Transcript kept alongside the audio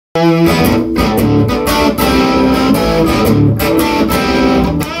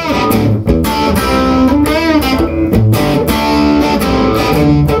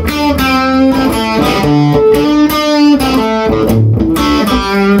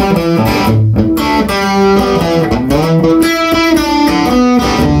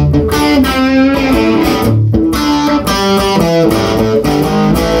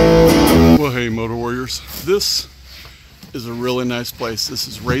This is a really nice place. This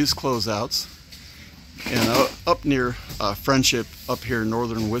is Ray's Closeouts, and up near Friendship, up here in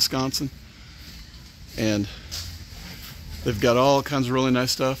northern Wisconsin. And they've got all kinds of really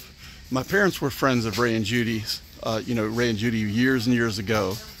nice stuff. My parents were friends of Ray and Judy's, you know, Ray and Judy years and years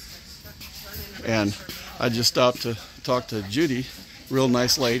ago. And I just stopped to talk to Judy, real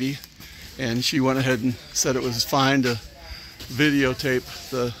nice lady, and she went ahead and said it was fine to videotape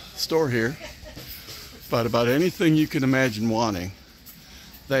the store here. But about anything you can imagine wanting,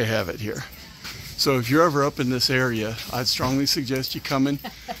 they have it here. So if you're ever up in this area, I'd strongly suggest you come and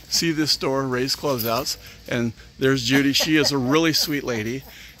see this store, Ray's Closeouts. And there's Judy. She is a really sweet lady.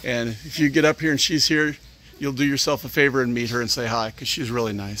 And if you get up here and she's here, you'll do yourself a favor and meet her and say hi, because she's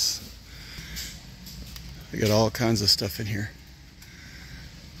really nice. They got all kinds of stuff in here.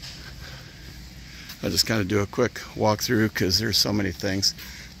 I'll just kind of do a quick walkthrough because there's so many things.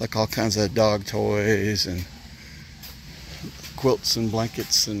 Like all kinds of dog toys and quilts and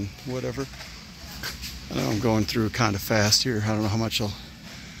blankets and whatever. I know I'm going through kind of fast here. I don't know how much I'll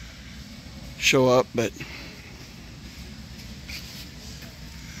show up, but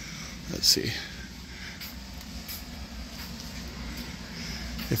let's see.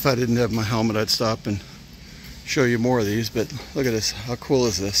 If I didn't have my helmet, I'd stop and show you more of these, but look at this. How cool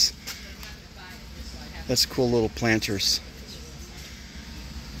is this? That's cool little planters.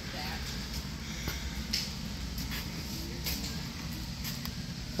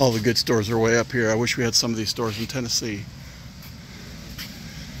 All the good stores are way up here. I wish we had some of these stores in Tennessee.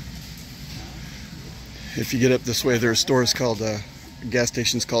 If you get up this way, there are stores called, gas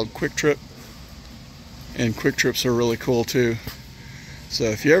stations called Quick Trip. And Quick Trips are really cool too. So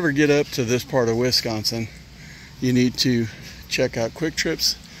if you ever get up to this part of Wisconsin, you need to check out Quick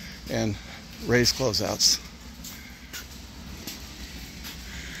Trips and Ray's Closeouts.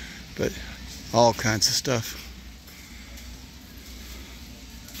 But all kinds of stuff.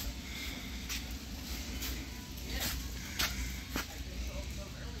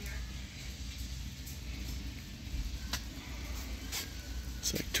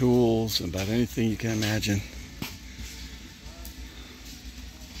 It's like tools and about anything you can imagine.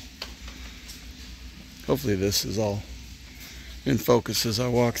 Hopefully this is all in focus as I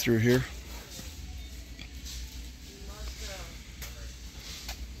walk through here.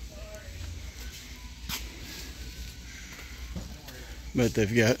 But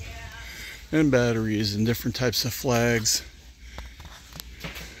they've got batteries and different types of flags.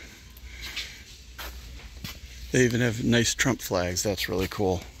 They even have nice Trump flags. That's really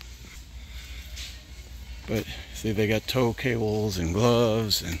cool. But see, they got tow cables and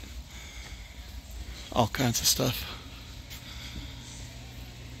gloves and all kinds of stuff.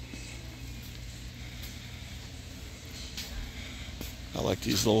 I like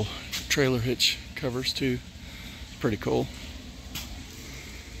these little trailer hitch covers too. It's pretty cool.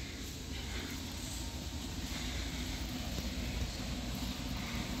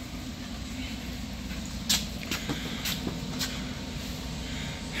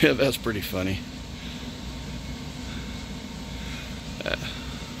 Yeah, that's pretty funny.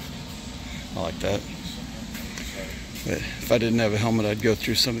 I like that. But if I didn't have a helmet, I'd go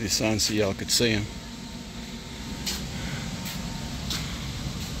through some of these signs so y'all could see them.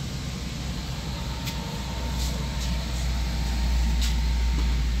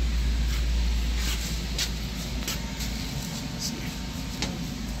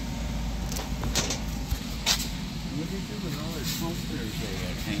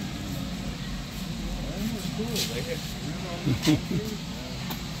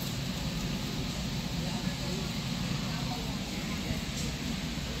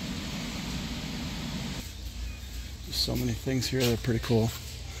 Just so many things here that are pretty cool.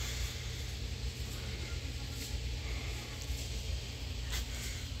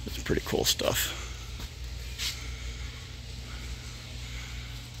 It's pretty cool stuff.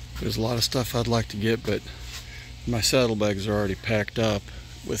 There's a lot of stuff I'd like to get, but my saddlebags are already packed up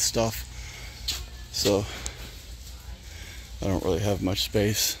with stuff, so I don't really have much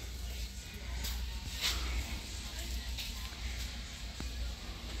space.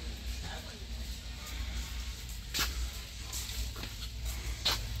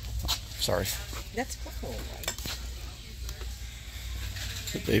 Sorry. That's cool, right?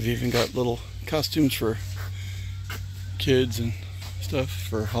 But they've even got little costumes for kids and stuff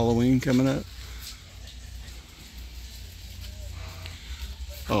for Halloween coming up.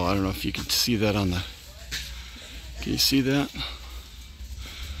 Oh, I don't know if you can see that on the... Can you see that?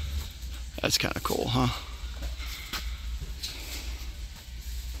 That's kind of cool, huh?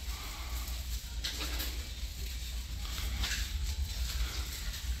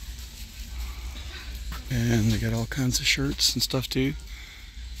 And they got all kinds of shirts and stuff too.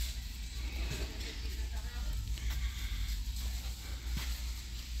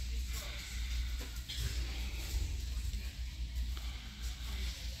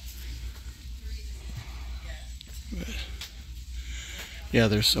 But yeah,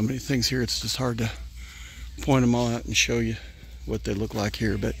 there's so many things here, it's just hard to point them all out and show you what they look like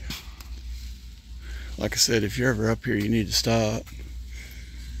here. But like I said, if you're ever up here, you need to stop.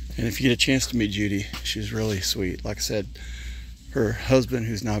 And if you get a chance to meet Judy, she's really sweet. Like I said, her husband,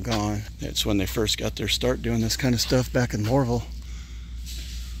 who's now gone, that's when they first got their start doing this kind of stuff back in Lorville.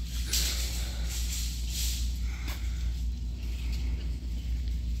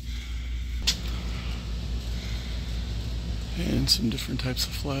 And some different types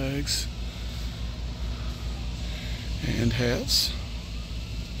of flags and hats.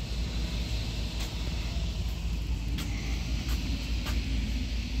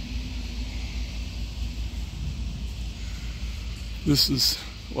 This is,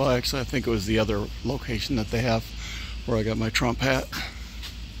 well, actually I think it was the other location that they have where I got my Trump hat.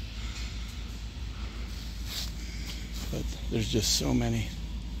 But there's just so many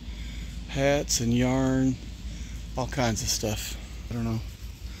hats and yarn, all kinds of stuff. I don't know.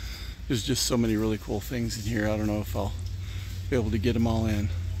 There's just so many really cool things in here. I don't know if I'll be able to get them all in.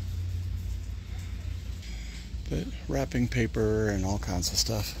 But wrapping paper and all kinds of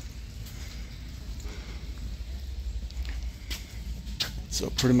stuff. So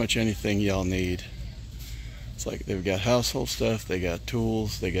pretty much anything y'all need. It's like they've got household stuff, they got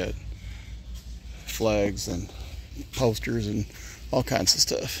tools, they got flags and posters and all kinds of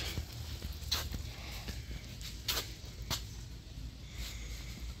stuff.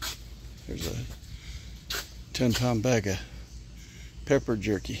 There's a 10-pound bag of pepper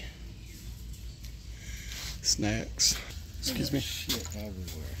jerky. Snacks. Excuse me. Shit everywhere.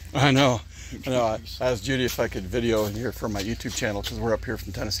 I know. I asked Judy if I could video in here for my YouTube channel because we're up here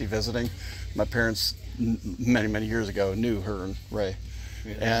from Tennessee visiting. My parents, many years ago, knew her and Ray.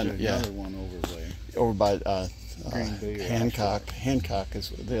 And yeah, another one over by Green Bay or Hancock. Hancock is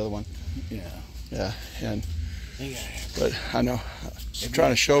the other one. Yeah. Yeah, and but I know, I'm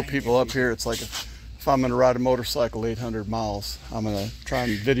trying to show people up here. It's like if I'm going to ride a motorcycle 800 miles, I'm going to try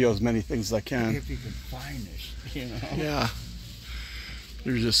and video as many things as I can. If you can find this, you know. Yeah.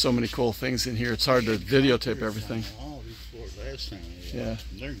 There's just so many cool things in here. It's hard to videotape everything. All these floors last time. Yeah.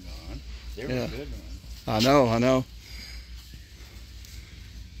 They're gone. They were Yeah. good ones. I know.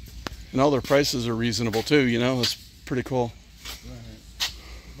 And all their prices are reasonable too, you know. It's pretty cool. Right.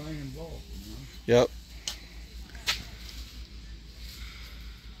 Buy in bulk, you know. Yep.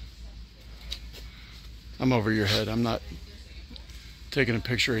 I'm over your head. I'm not taking a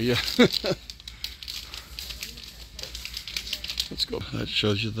picture of you. Let's go. That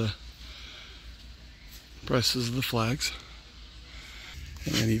shows you the prices of the flags.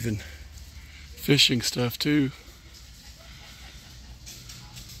 And even fishing stuff too.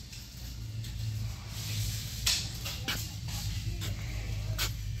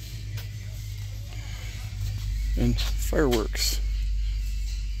 And fireworks.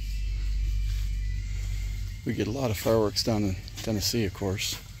 We get a lot of fireworks down in Tennessee, of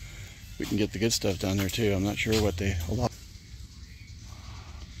course. We can get the good stuff down there too. I'm not sure what they allow.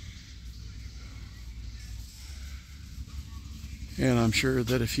 And I'm sure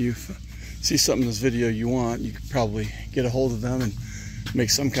that if you see something in this video you want, you could probably get a hold of them and make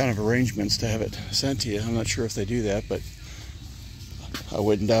some kind of arrangements to have it sent to you. I'm not sure if they do that, but I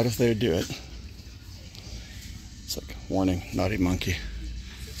wouldn't doubt if they would do it. It's like, warning, naughty monkey.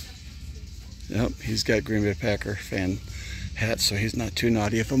 Yep, he's got Green Bay Packer fan hat, so he's not too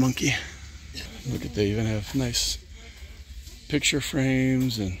naughty of a monkey. Look at, they even have nice picture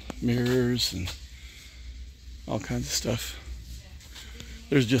frames and mirrors and all kinds of stuff.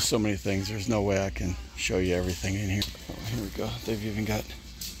 There's just so many things. There's no way I can show you everything in here. Oh, here we go. They've even got...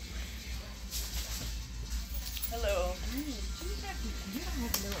 Hello.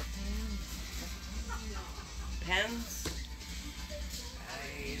 Pens?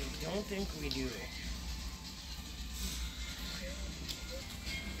 I don't think we do.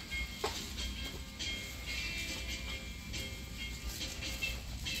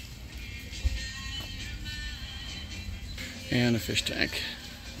 And a fish tank.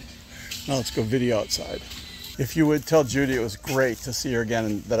 Now let's go video outside. If you would tell Judy it was great to see her again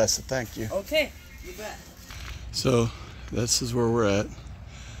and that I said thank you. Okay, you bet. So this is where we're at,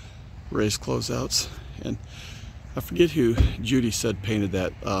 Ray's Closeouts, and I forget who Judy said painted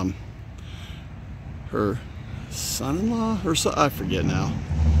that. Her son-in-law or so, I forget now.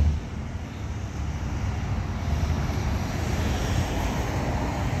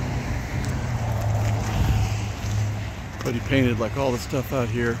 But he painted like all the stuff out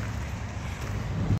here.